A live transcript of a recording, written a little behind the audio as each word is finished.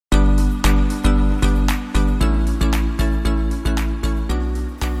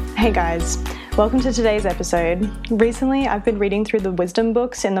Hey guys, welcome to today's episode. Recently, I've been reading through the wisdom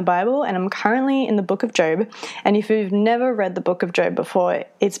books in the Bible, and I'm currently in the book of Job. And if you've never read the book of Job before,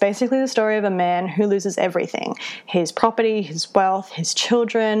 it's basically the story of a man who loses everything. His property, his wealth, his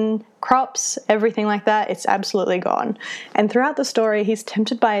children, crops, everything like that, it's absolutely gone. And throughout the story, he's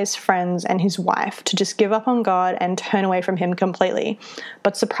tempted by his friends and his wife to just give up on God and turn away from him completely.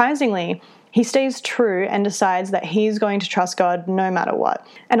 But surprisingly, he stays true and decides that he's going to trust God no matter what.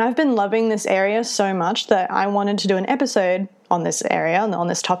 And I've been loving this area so much that I wanted to do an episode on this area, on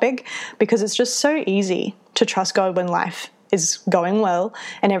this topic, because it's just so easy to trust God when life is going well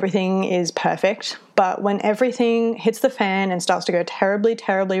and everything is perfect. But when everything hits the fan and starts to go terribly,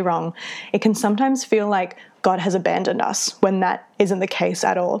 terribly wrong, it can sometimes feel like God has abandoned us when that isn't the case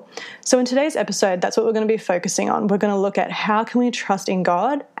at all. So in today's episode, that's what we're going to be focusing on. We're going to look at how can we trust in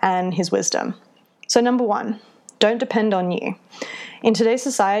God and his wisdom. So number one, don't depend on you. In today's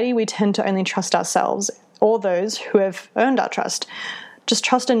society, we tend to only trust ourselves or those who have earned our trust. Just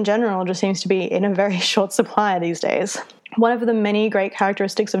trust in general just seems to be in a very short supply these days. One of the many great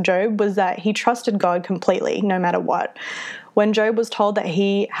characteristics of Job was that he trusted God completely, no matter what. When Job was told that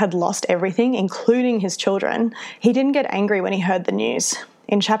he had lost everything, including his children, he didn't get angry when he heard the news.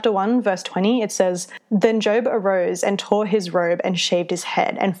 In chapter 1, verse 20, it says, "Then Job arose and tore his robe and shaved his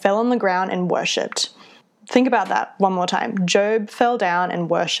head and fell on the ground and worshipped." Think about that one more time. Job fell down and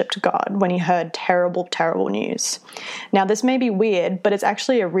worshipped God when he heard terrible, terrible news. Now, this may be weird, but it's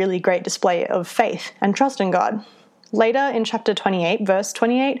actually a really great display of faith and trust in God. Later in chapter 28, verse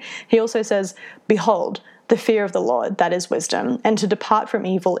 28, he also says, "Behold, the fear of the Lord, that is wisdom, and to depart from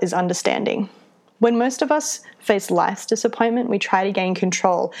evil is understanding." When most of us face life's disappointment, we try to gain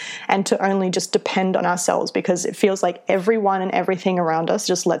control and to only just depend on ourselves because it feels like everyone and everything around us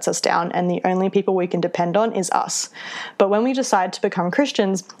just lets us down and the only people we can depend on is us. But when we decide to become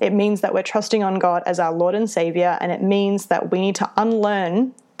Christians, it means that we're trusting on God as our Lord and Savior, and it means that we need to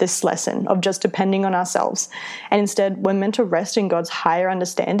unlearn this lesson of just depending on ourselves. And instead, we're meant to rest in God's higher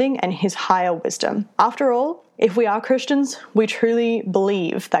understanding and his higher wisdom. After all, if we are Christians, we truly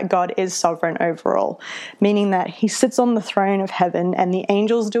believe that God is sovereign over all, meaning that he sits on the throne of heaven and the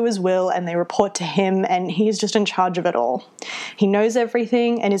angels do his will and they report to him and he is just in charge of it all. He knows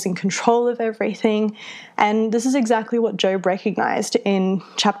everything and is in control of everything. And this is exactly what Job recognized in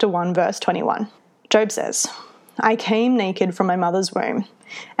chapter 1, verse 21. Job says, "I came naked from my mother's womb,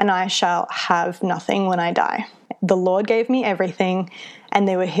 and I shall have nothing when I die. The Lord gave me everything, and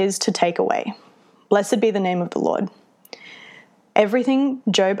they were his to take away. Blessed be the name of the Lord." Everything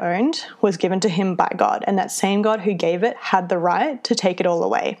Job owned was given to him by God, and that same God who gave it had the right to take it all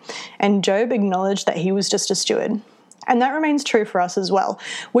away. And Job acknowledged that he was just a steward. And that remains true for us as well.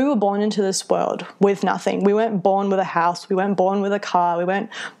 We were born into this world with nothing. We weren't born with a house. We weren't born with a car. We weren't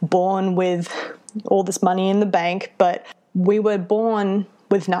born with all this money in the bank, but we were born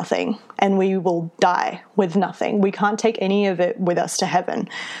with nothing and we will die with nothing. We can't take any of it with us to heaven.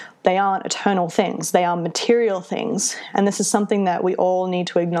 They aren't eternal things. They are material things. And this is something that we all need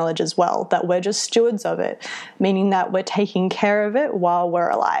to acknowledge as well, that we're just stewards of it, meaning that we're taking care of it while we're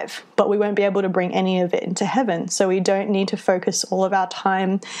alive. But we won't be able to bring any of it into heaven. So we don't need to focus all of our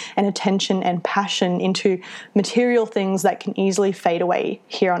time and attention and passion into material things that can easily fade away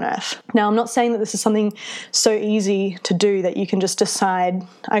here on earth. Now, I'm not saying that this is something so easy to do that you can just decide,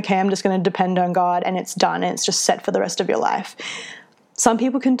 okay, I'm just going to depend on God and it's done and it's just set for the rest of your life. Some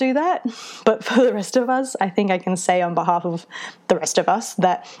people can do that, but for the rest of us, I think I can say on behalf of the rest of us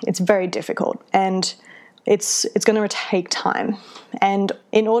that it's very difficult and it's going to take time. And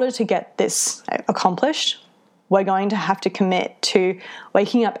in order to get this accomplished, we're going to have to commit to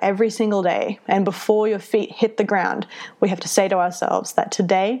waking up every single day, and before your feet hit the ground, we have to say to ourselves that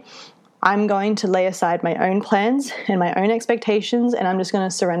today I'm going to lay aside my own plans and my own expectations, and I'm just going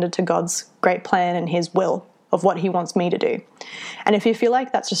to surrender to God's great plan and his will of what he wants me to do. And if you feel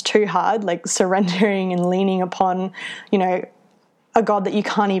like that's just too hard, like surrendering and leaning upon, a God that you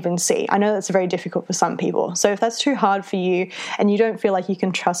can't even see, I know that's very difficult for some people. So if that's too hard for you and you don't feel like you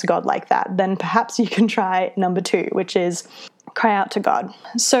can trust God like that, then perhaps you can try number 2, which is cry out to God.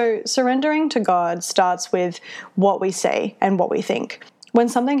 So surrendering to God starts with what we say and what we think. When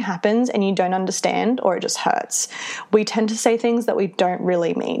something happens and you don't understand or it just hurts, we tend to say things that we don't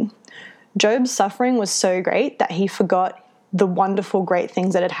really mean. Job's suffering was so great that he forgot the wonderful, great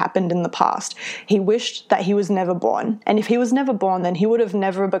things that had happened in the past. He wished that he was never born. And if he was never born, then he would have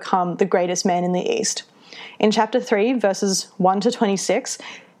never become the greatest man in the East. In chapter 3, verses 1 to 26,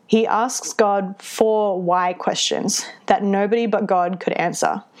 he asks God 4 why questions that nobody but God could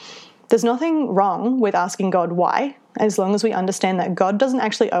answer. There's nothing wrong with asking God why, as long as we understand that God doesn't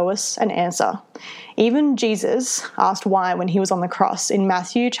actually owe us an answer. Even Jesus asked why when he was on the cross in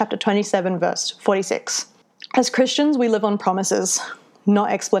Matthew chapter 27, verse 46. As Christians, we live on promises,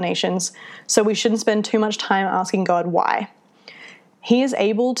 not explanations, so we shouldn't spend too much time asking God why. He is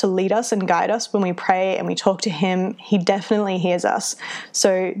able to lead us and guide us when we pray and we talk to him. He definitely hears us.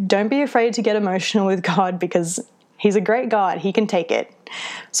 So don't be afraid to get emotional with God, because he's a great God. He can take it.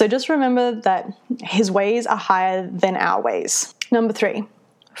 So just remember that his ways are higher than our ways. Number 3,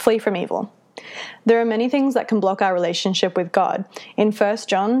 flee from evil. There are many things that can block our relationship with God. In 1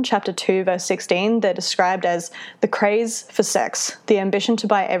 John chapter 2, verse 16, they're described as the craze for sex, the ambition to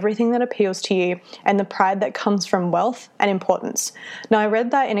buy everything that appeals to you, and the pride that comes from wealth and importance. Now, I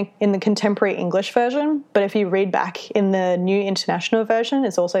read that in the contemporary English version, but if you read back in the New International Version,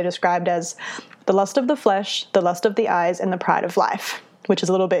 it's also described as the lust of the flesh, the lust of the eyes, and the pride of life, which is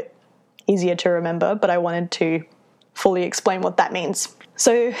a little bit easier to remember, but I wanted to fully explain what that means.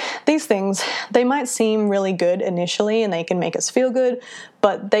 So these things, they might seem really good initially and they can make us feel good,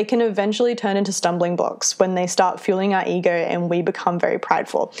 but they can eventually turn into stumbling blocks when they start fueling our ego and we become very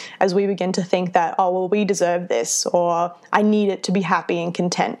prideful as we begin to think that, oh, well, we deserve this, or I need it to be happy and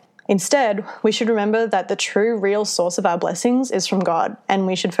content. Instead, we should remember that the true, real source of our blessings is from God, and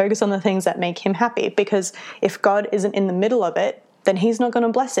we should focus on the things that make him happy, because if God isn't in the middle of it, then he's not going to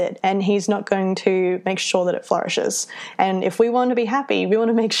bless it, and he's not going to make sure that it flourishes. And if we want to be happy, we want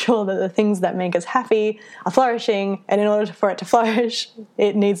to make sure that the things that make us happy are flourishing, and in order for it to flourish,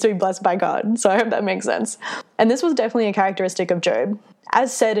 it needs to be blessed by God. So I hope that makes sense. And this was definitely a characteristic of Job.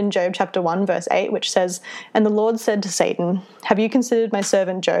 As said in Job chapter 1, verse 8, which says, "And the Lord said to Satan, 'Have you considered my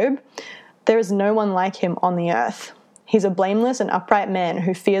servant Job? There is no one like him on the earth. He's a blameless and upright man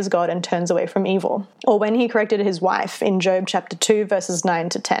who fears God and turns away from evil.'" Or when he corrected his wife in Job chapter 2, verses 9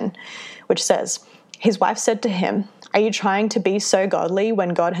 to 10, which says, "His wife said to him, 'Are you trying to be so godly when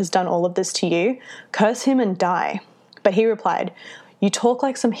God has done all of this to you? Curse him and die.' But he replied, 'You talk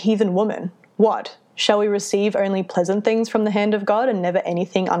like some heathen woman. What? Shall we receive only pleasant things from the hand of God and never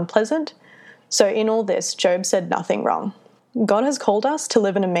anything unpleasant?'" So in all this, Job said nothing wrong. God has called us to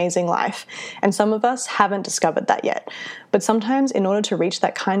live an amazing life, and some of us haven't discovered that yet. But sometimes in order to reach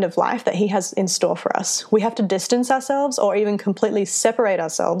that kind of life that he has in store for us, we have to distance ourselves or even completely separate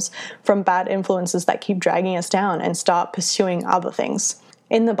ourselves from bad influences that keep dragging us down and start pursuing other things.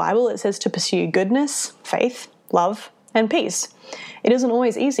 In the Bible, it says to pursue goodness, faith, love, and peace. It isn't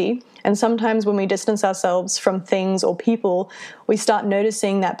always easy, and sometimes when we distance ourselves from things or people, we start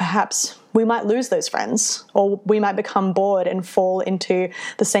noticing that perhaps we might lose those friends, or we might become bored and fall into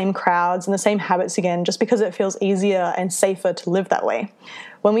the same crowds and the same habits again just because it feels easier and safer to live that way.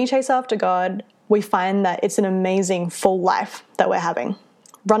 When we chase after God, we find that it's an amazing full life that we're having.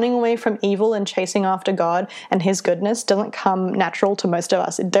 Running away from evil and chasing after God and his goodness doesn't come natural to most of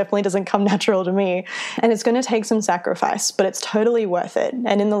us. It definitely doesn't come natural to me. And it's going to take some sacrifice, but it's totally worth it.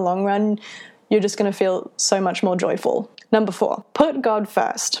 And in the long run, you're just going to feel so much more joyful. Number 4, put God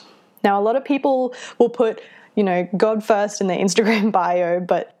first. Now, a lot of people will put, God first in their Instagram bio,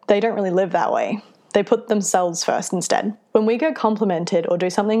 but they don't really live that way. They put themselves first instead. When we get complimented or do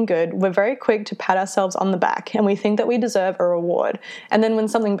something good, we're very quick to pat ourselves on the back and we think that we deserve a reward. And then when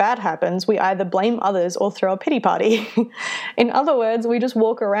something bad happens, we either blame others or throw a pity party. In other words, we just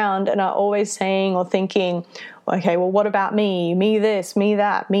walk around and are always saying or thinking, okay, well, what about me? Me this, me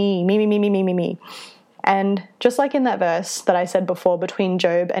that, me. And just like in that verse that I said before between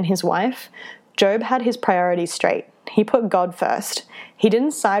Job and his wife, Job had his priorities straight. He put God first. He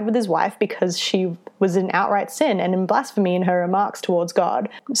didn't side with his wife because she was in outright sin and in blasphemy in her remarks towards God.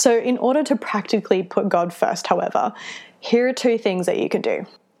 So in order to practically put God first, however, here are 2 things that you can do.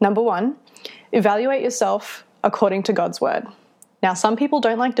 Number 1, evaluate yourself according to God's word. Now, some people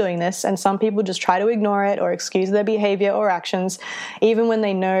don't like doing this, and some people just try to ignore it or excuse their behavior or actions, even when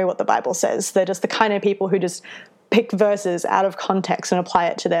they know what the Bible says. They're just the kind of people who just pick verses out of context and apply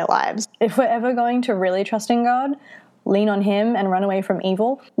it to their lives. If we're ever going to really trust in God, lean on him and run away from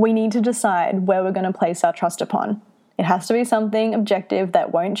evil, we need to decide where we're going to place our trust upon. It has to be something objective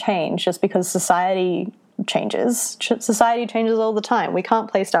that won't change just because society changes. Society changes all the time. We can't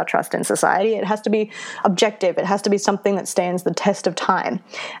place our trust in society. It has to be objective. It has to be something that stands the test of time.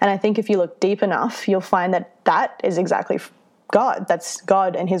 And I think if you look deep enough, you'll find that that is exactly God. That's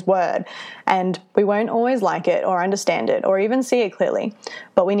God and his word. And we won't always like it or understand it or even see it clearly.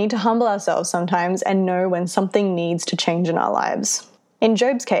 But we need to humble ourselves sometimes and know when something needs to change in our lives. In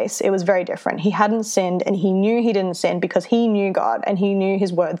Job's case, it was very different. He hadn't sinned, and he knew he didn't sin because he knew God and he knew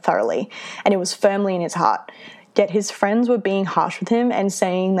his word thoroughly, and it was firmly in his heart. Yet his friends were being harsh with him and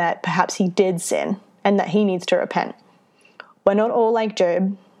saying that perhaps he did sin and that he needs to repent. We're not all like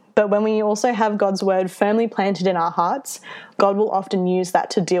Job, but when we also have God's word firmly planted in our hearts, God will often use that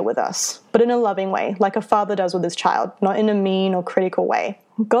to deal with us, but in a loving way, like a father does with his child, not in a mean or critical way.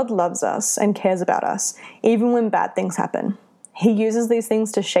 God loves us and cares about us, even when bad things happen. He uses these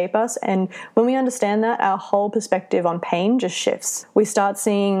things to shape us, and when we understand that, our whole perspective on pain just shifts. We start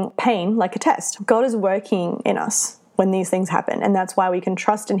seeing pain like a test. God is working in us when these things happen, and that's why we can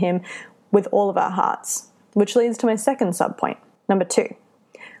trust in him with all of our hearts. Which leads to my second subpoint. Number 2,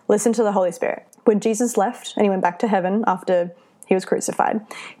 listen to the Holy Spirit. When Jesus left and he went back to heaven after he was crucified,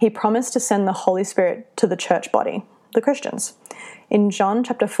 he promised to send the Holy Spirit to the church body, the Christians. In John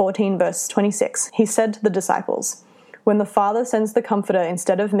chapter 14, verse 26, he said to the disciples, "When the Father sends the Comforter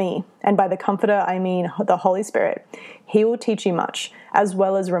instead of me, and by the Comforter I mean the Holy Spirit, he will teach you much, as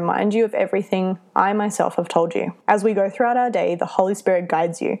well as remind you of everything I myself have told you." As we go throughout our day, the Holy Spirit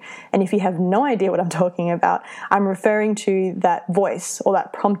guides you. And if you have no idea what I'm talking about, I'm referring to that voice or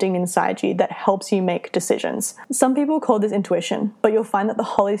that prompting inside you that helps you make decisions. Some people call this intuition, but you'll find that the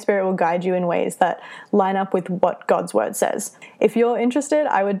Holy Spirit will guide you in ways that line up with what God's word says. If you're interested,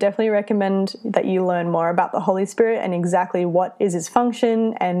 I would definitely recommend that you learn more about the Holy Spirit and exactly what is his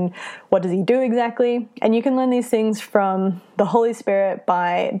function and what does he do exactly. And you can learn these things from The Holy Spirit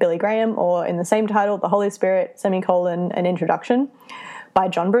by Billy Graham, or in the same title, The Holy Spirit, an Introduction by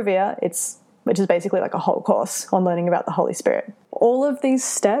John Bevere, which is basically like a whole course on learning about the Holy Spirit. All of these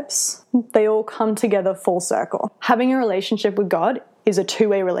steps, they all come together full circle. Having a relationship with God is a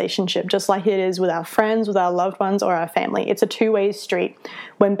two-way relationship, just like it is with our friends, with our loved ones, or our family. It's a two-way street.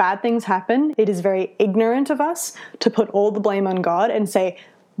 When bad things happen, it is very ignorant of us to put all the blame on God and say,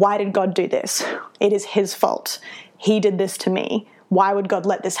 "Why did God do this? It is his fault. He did this to me. Why would God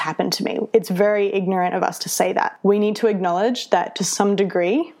let this happen to me?" It's very ignorant of us to say that. We need to acknowledge that to some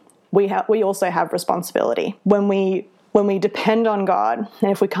degree, we also have responsibility. When we depend on God,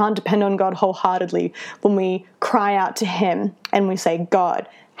 and if we can't depend on God wholeheartedly, when we cry out to him and we say, "God,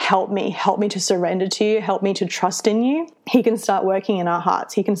 help me to surrender to you, help me to trust in you," he can start working in our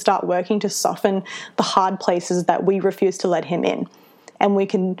hearts. He can start working to soften the hard places that we refuse to let him in. And we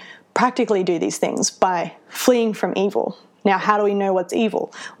can practically do these things by fleeing from evil. Now, how do we know what's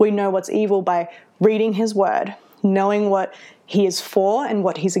evil? We know what's evil by reading his word, knowing what he is for and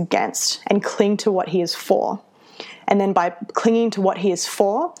what he's against, and cling to what he is for. And then by clinging to what he is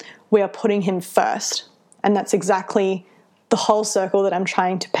for, we are putting him first. And that's exactly the whole circle that I'm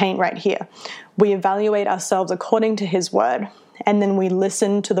trying to paint right here. We evaluate ourselves according to his word, and then we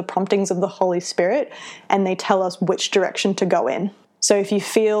listen to the promptings of the Holy Spirit, and they tell us which direction to go in. So if you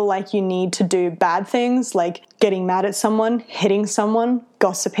feel like you need to do bad things, like getting mad at someone, hitting someone,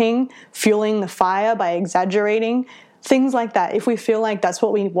 gossiping, fueling the fire by exaggerating, things like that, if we feel like that's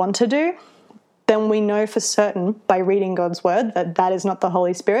what we want to do, then we know for certain by reading God's word that that is not the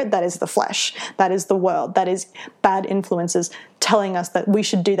Holy Spirit, that is the flesh, that is the world, that is bad influences telling us that we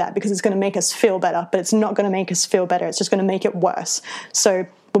should do that because it's going to make us feel better, but it's not going to make us feel better, it's just going to make it worse. So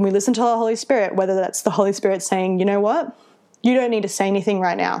when we listen to the Holy Spirit, whether that's the Holy Spirit saying, "You know what? You don't need to say anything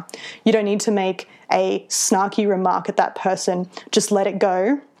right now. You don't need to make a snarky remark at that person. Just let it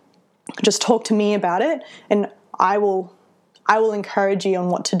go. Just talk to me about it, and I will encourage you on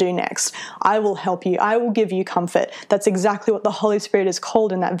what to do next. I will help you. I will give you comfort." That's exactly what the Holy Spirit is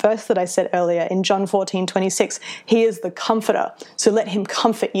called in that verse that I said earlier in John 14:26. He is the comforter, so let him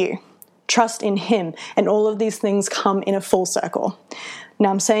comfort you. Trust in him, and all of these things come in a full circle. Now,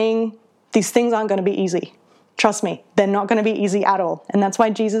 I'm saying these things aren't going to be easy. Trust me, they're not going to be easy at all. And that's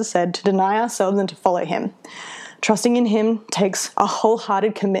why Jesus said to deny ourselves and to follow him. Trusting in him takes a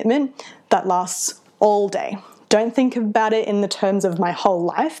wholehearted commitment that lasts all day. Don't think about it in the terms of my whole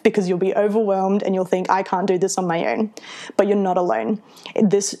life, because you'll be overwhelmed and you'll think, "I can't do this on my own." But you're not alone.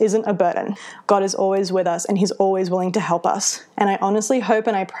 This isn't a burden. God is always with us and he's always willing to help us. And I honestly hope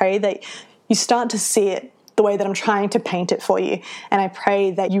and I pray that you start to see it the way that I'm trying to paint it for you. And I pray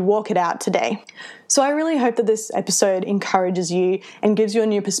that you walk it out today. So I really hope that this episode encourages you and gives you a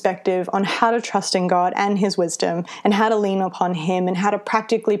new perspective on how to trust in God and his wisdom, and how to lean upon him, and how to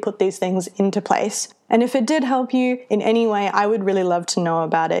practically put these things into place. And if it did help you in any way, I would really love to know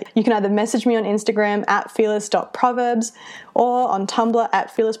about it. You can either message me on Instagram at fearless.proverbs or on Tumblr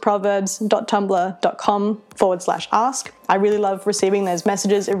at fearlessproverbs.tumblr.com/ask. I really love receiving those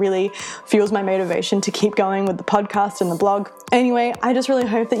messages. It really fuels my motivation to keep going with the podcast and the blog. Anyway, I just really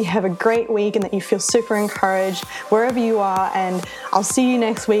hope that you have a great week and that you feel super encouraged wherever you are, and I'll see you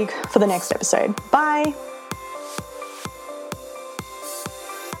next week for the next episode. Bye!